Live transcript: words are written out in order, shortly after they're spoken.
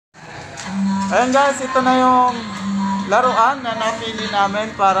Ayan guys, ito na yung laruan na napili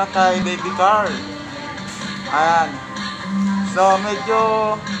namin para kay baby Carl. Ayan. So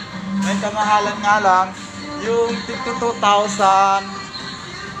medyo may kamahalan nga lang. Yung tigto 2,000.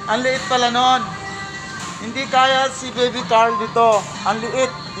 Ang liit pala nun. Hindi kaya si baby Carl dito. Ang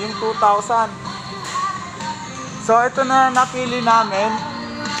liit, yung 2,000. So ito na napili namin.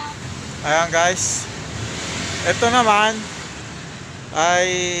 Ayan guys. Ito naman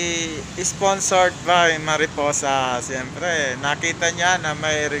ay sponsored by Mariposa. Siyempre, nakita niya na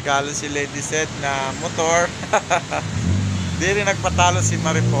may regalo si Lady Seth na motor. Di rin nagpatalo si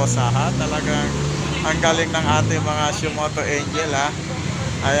Mariposa, ha? Talagang ang galing ng ating mga Shoemoto Angel, ha?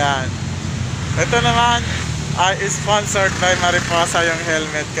 Ayan. Ito naman ay sponsored by Mariposa yung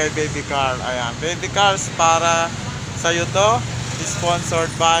helmet kay Baby Carl. Ayan. Baby Carls, para sa'yo to.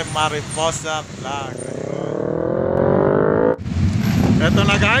 Sponsored by Mariposa Vlog. Ito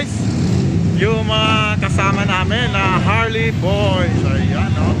na guys, yung mga kasama namin na Harley boys. Ayan,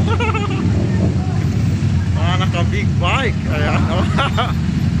 oh. Mga naka big bike. Ayan, oh.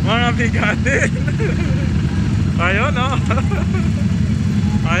 Mga bigatin. Ayun, oh.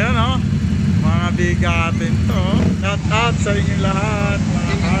 Ayun, oh. Mga bigatin to. Shout out sa inyo lahat,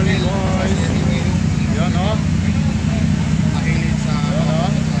 mga Harley boys. Ayan, oh.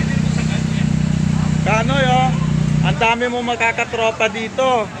 Kano yun? Ang dami mo magkakatropa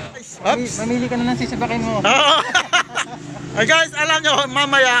dito. Oops. Mamili ka na ng sisibakin mo. Ay guys, alam nyo,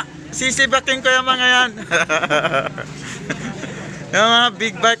 mamaya sisibakin ko yung mga yan. Yung mga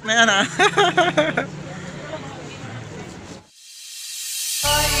big bike na yan, ha.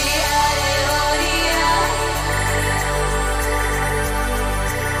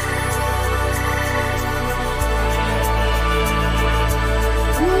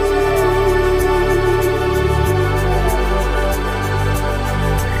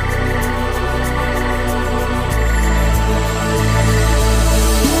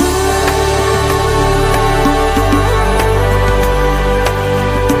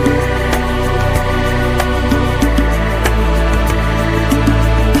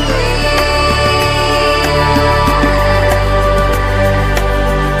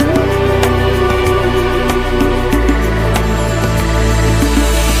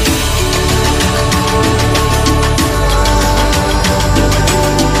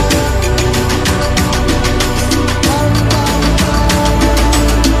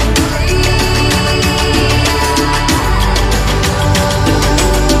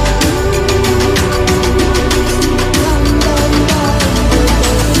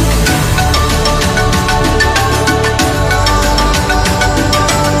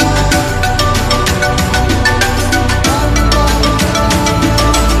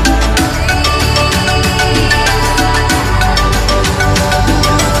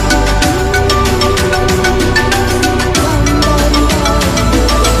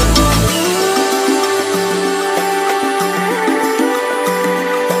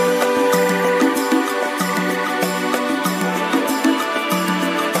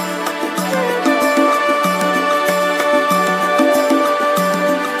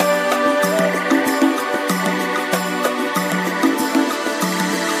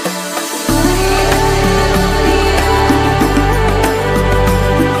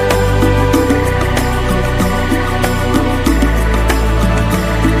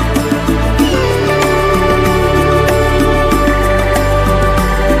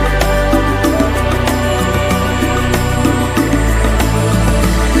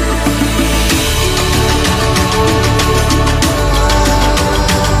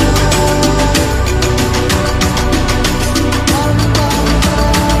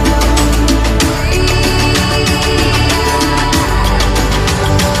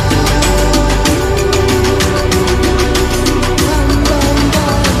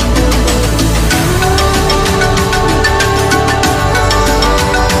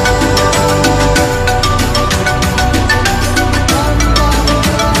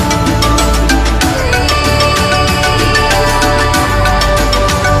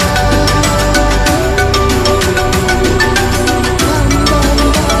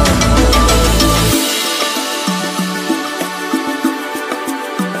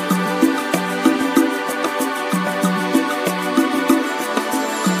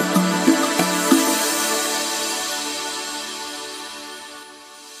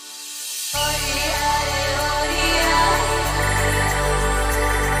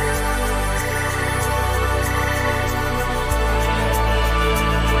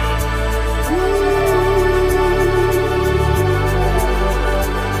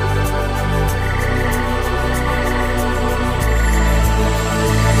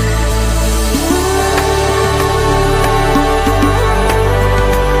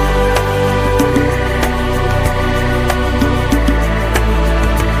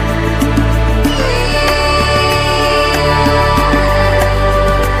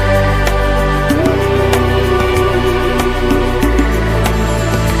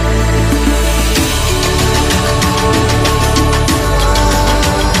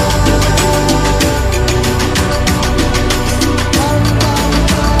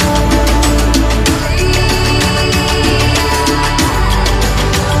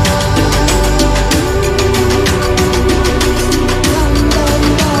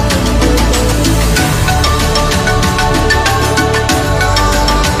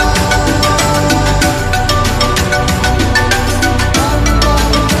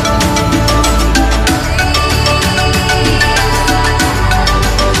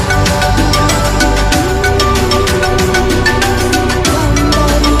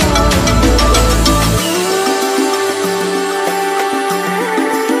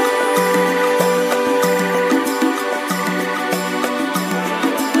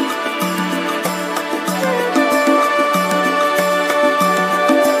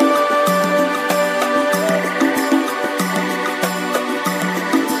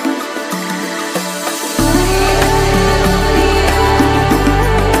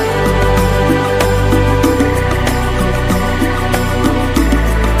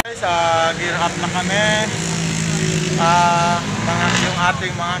 gear up na kami. Yung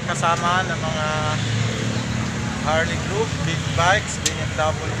ating mga kasama ng mga Harley group, big bikes,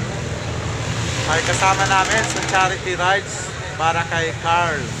 BMW ay kasama namin sa charity rides para kay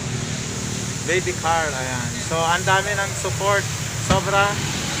Carl, baby Carl. Ayan. So ang dami ng support, sobra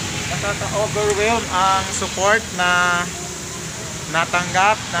nakaka-overwhelm ang support na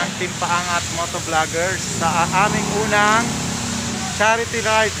natanggap ng Team Paangat Motovloggers sa aming unang charity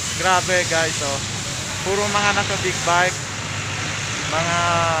rides. Grabe guys, oh. Puro mga naka big bike, mga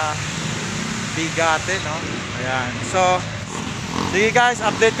bigate, no? Ayan. So sige guys,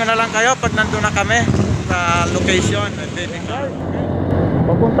 update ko na lang kayo pag nandun na kami sa location. Baby car.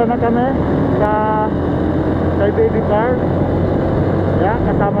 Papunta na kami sa kay baby car. Ayan,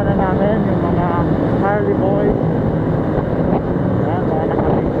 kasama na namin yung mga Harley boys. Ayan, mga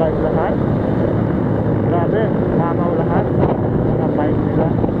naka-big bike lahat. Grabe, mamaw lahat. Mga bike nila.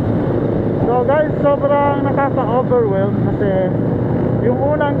 So guys, sobrang nakaka-overwhelm kasi yung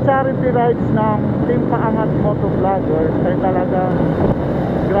unang charity rides ng Team Paangat Motovloggers ay talagang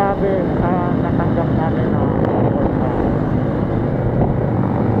grabe ang natanggap namin na suporta.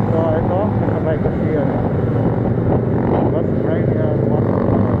 So ito, kasabay ko siya Bus Premier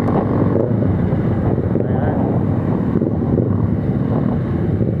Motovloggers. Ayan.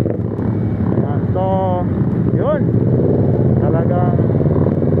 Ayan. So yun, talagang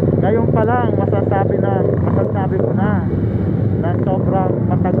ngayon pa lang masasabi ko na sobrang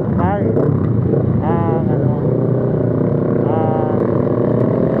matagumpay ang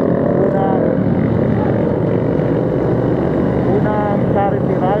unang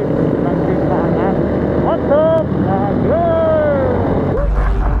charity ride ng Team Paangat Motovloggers.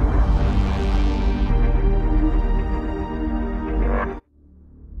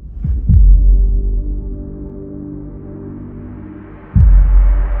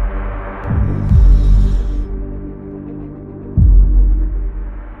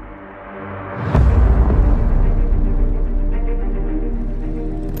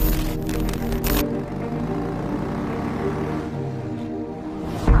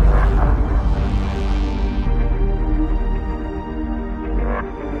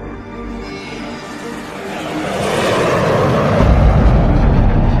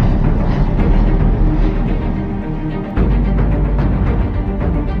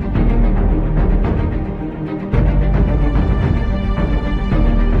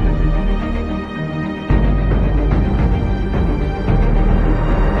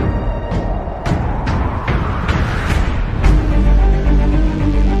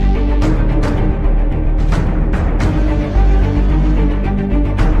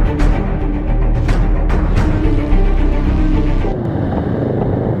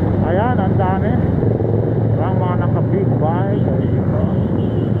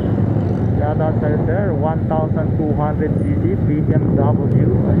 Sir, 1,200cc BMW.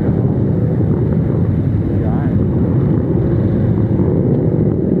 Ayun. Yan.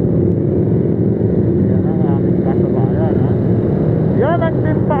 Yan ang aming kasabayan, ha? Yan ang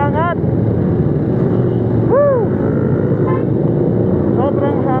Team Paangat. Woo!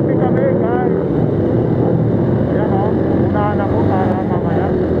 Sobrang happy kami guys. Yan, oh. Unahan ako para mamaya.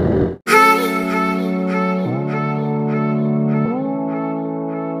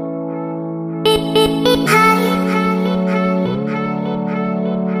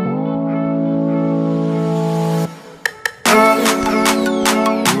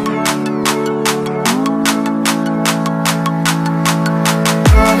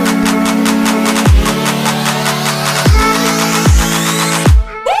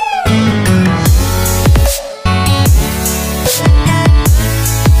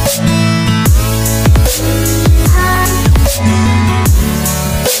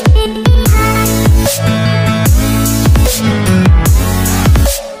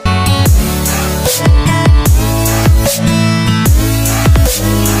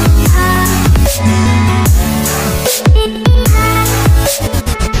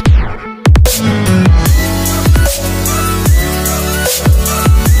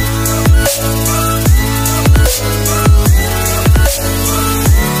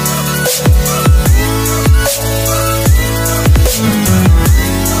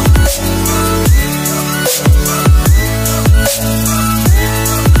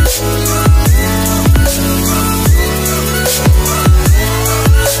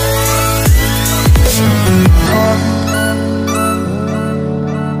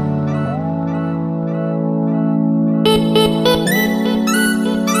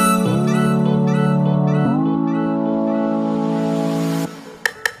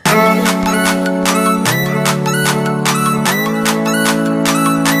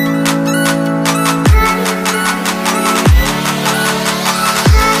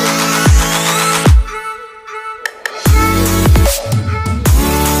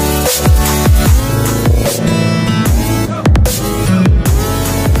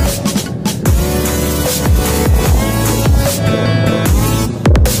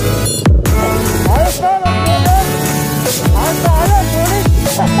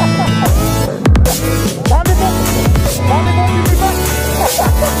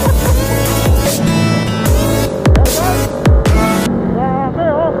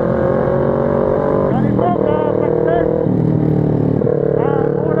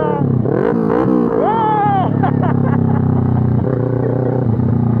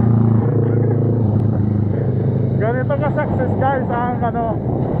 ano,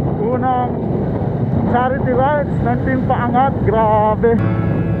 unang charity rides ng Team Paangat. Grabe,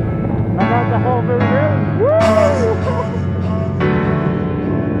 nakaka-cover din. Woo!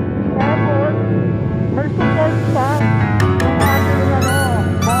 Tapos may support pa ng ating ano,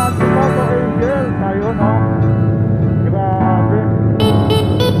 mga Shoemoto angels. Ayun o, grabe.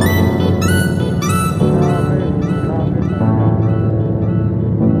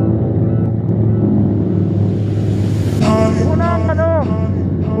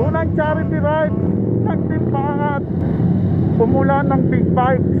 Unang charity ride ng Team Paangat, pumulan ng big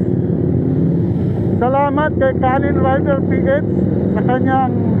bikes. Salamat kay Kanin Rider PH sa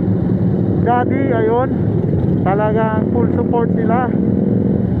kanyang daddy. Ayun, talagang full support sila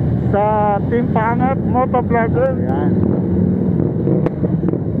sa Team Paangat Motovloggers. Yan.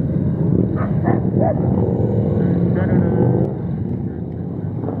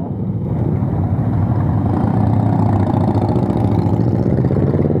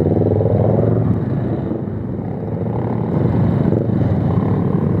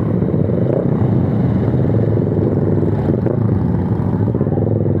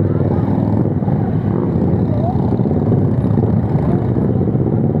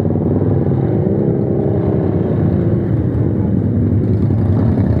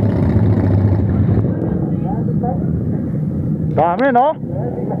 Dami, no?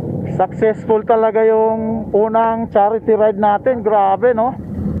 Successful talaga yung unang charity ride natin. Grabe, no?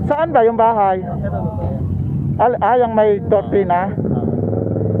 Saan ba yung bahay? Yung may tortina.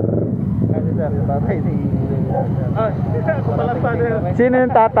 Sino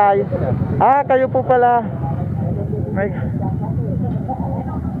yung tatay? Kayo po pala.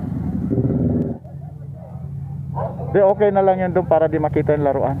 Di, okay na lang yan doon para di makita yung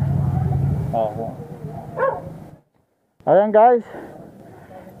laruan. Ayan guys,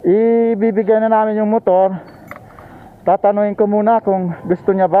 ibibigay na namin yung motor. Tatanungin ko muna kung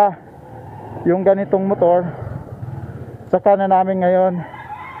gusto niya ba yung ganitong motor. Saka na namin ngayon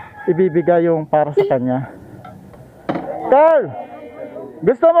ibibigay yung para sa kanya. Carl,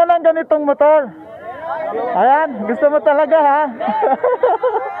 gusto mo ng ganitong motor? Ayan, gusto mo talaga ha?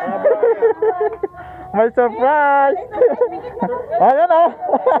 May surprise. Ayan o.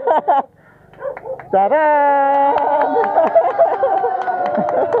 Taran!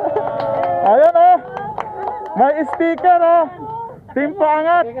 Ayan o, may sticker o, Team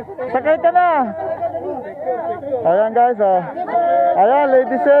Paangat. Sakay ka na. Ayan guys o. Ayan,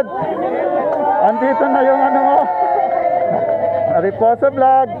 ladies said, andito na yung ano mo, Riposa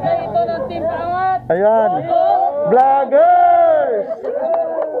Vlog. Ito ng Team Paangat. Ayan, vloggers.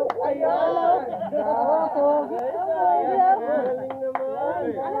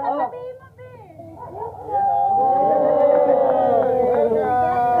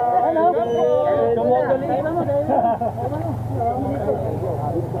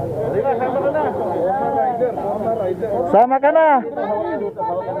 Sama ka na.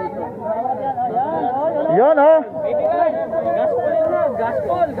 Yun oh.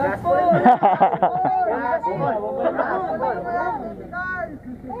 Gaspol.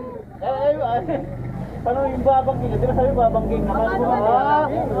 Paano yung babangking? Di ba sabi babangking?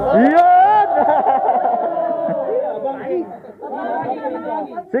 Yun!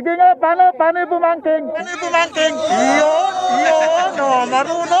 Sige nga, paano yung bumangking? Yun, oh,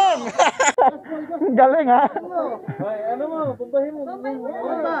 marunong. Galing ha. Ano mo, pumbahin mo.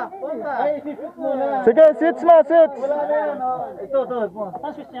 Punta. Ay, switch mo na. Sige, switch mo. Wala na yan. Ito.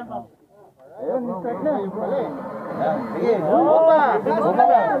 Saan switch niya pa? Ayun, start na. Sige, bumba.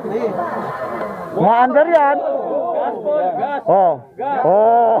 Sige. Maandar yan. Gas. Oh.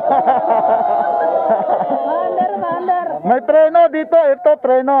 Maandar. May preno dito, ito.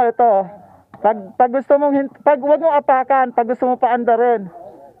 Pag gusto mong wag mong apakan, pag gusto mo paandarin.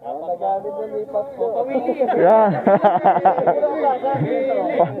 Nagamit ng lipat ko. Yan.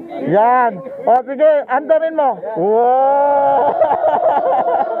 Yan. O sige, andarin mo. Wow.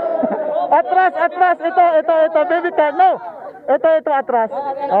 Atras. Ito, baby car. No. Ito, atras.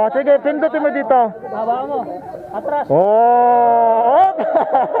 O sige, pindutin mo dito. Baba mo. Atras. Oh.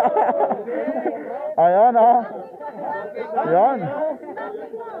 Ayun, oh. Yan.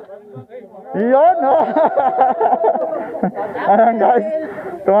 Yun, oh. Ayan guys,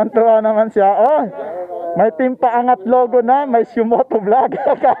 tuwan-tuwa naman siya. Oh, may Team Paangat logo na, may Shoemoto vlog.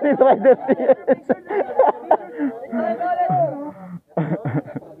 Kanin Rider TS.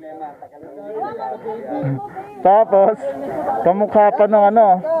 Tapos kamukha pa ng ano.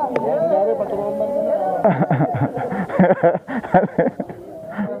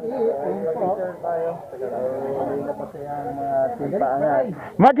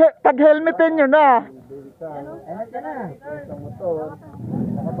 Pag-helmetin nyo na.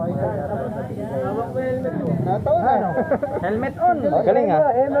 Helmet on. Galing ah.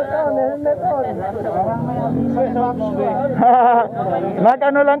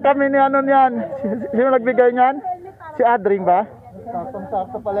 Nag-ano lang kami ni ano niyan. Sino nagbigay niyan? Si Adring ba?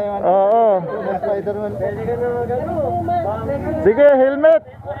 Saktong-sakto pala yung Oo. Spider-Man. Sige, helmet.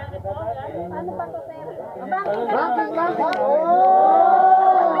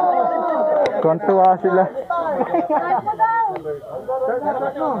 Kontuwa sila.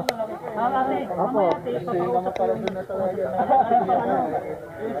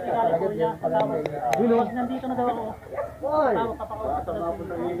 Nandito na daw ako.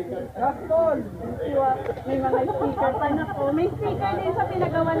 May mga sticker pa na po. May sticker din sa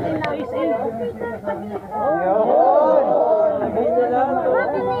pinagawan din na sticker pa din po.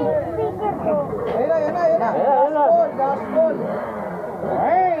 Bakit may sticker po? Gaspol.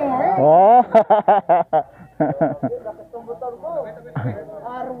 Oh.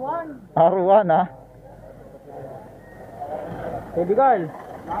 R1. R1 ah. Baby girl.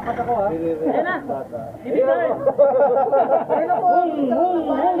 Nakakata ko ha. Ayan na. Baby girl.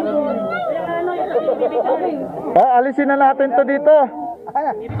 Alisin na natin to dito.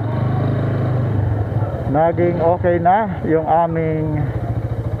 Naging okay na yung aming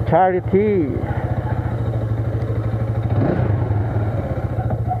charity.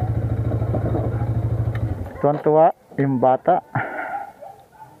 Tuwan-tuwa yung bata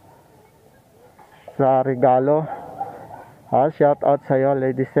sa regalo. Shout out sa'yo,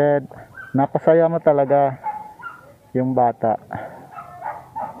 Lady Said. Napasaya mo talaga yung bata.